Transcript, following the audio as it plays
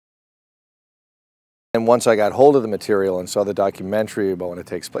And once I got hold of the material and saw the documentary about when it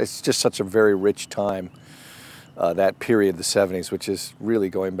takes place, it's just such a very rich time, that period, the 70s, which is really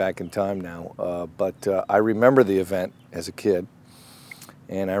going back in time now. But I remember the event as a kid,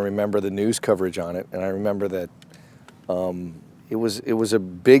 and I remember the news coverage on it, and I remember that it was a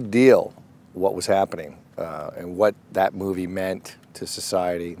big deal what was happening and what that movie meant to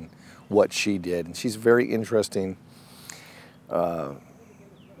society and what she did. And she's a very interesting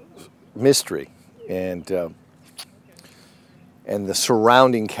mystery. And the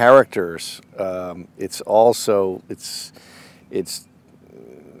surrounding characters, it's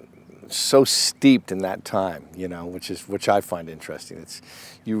so steeped in that time, you know, which I find interesting.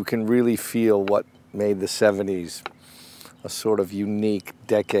 You can really feel what made the 70s a sort of unique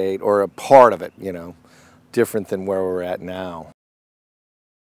decade, or a part of it, you know, different than where we're at now.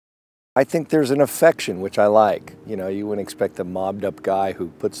 I think there's an affection, which I like. You know, you wouldn't expect a mobbed up guy who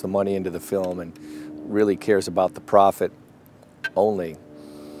puts the money into the film and really cares about the profit only.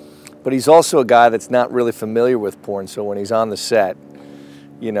 But he's also a guy that's not really familiar with porn, so when he's on the set,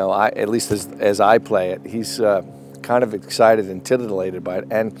 you know, at least as I play it, he's kind of excited and titillated by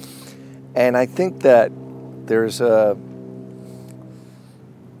it. And I think that there's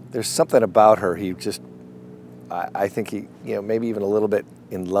something about her. I think he, you know, maybe even a little bit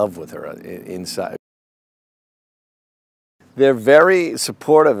in love with her inside. They're very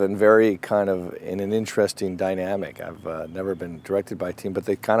supportive and very kind of in an interesting dynamic. I've never been directed by a team, but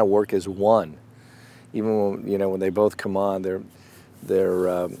they kind of work as one. Even when, you know, when they both come on, they're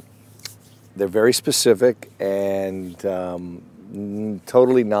very specific and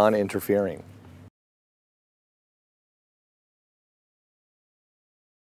totally non-interfering.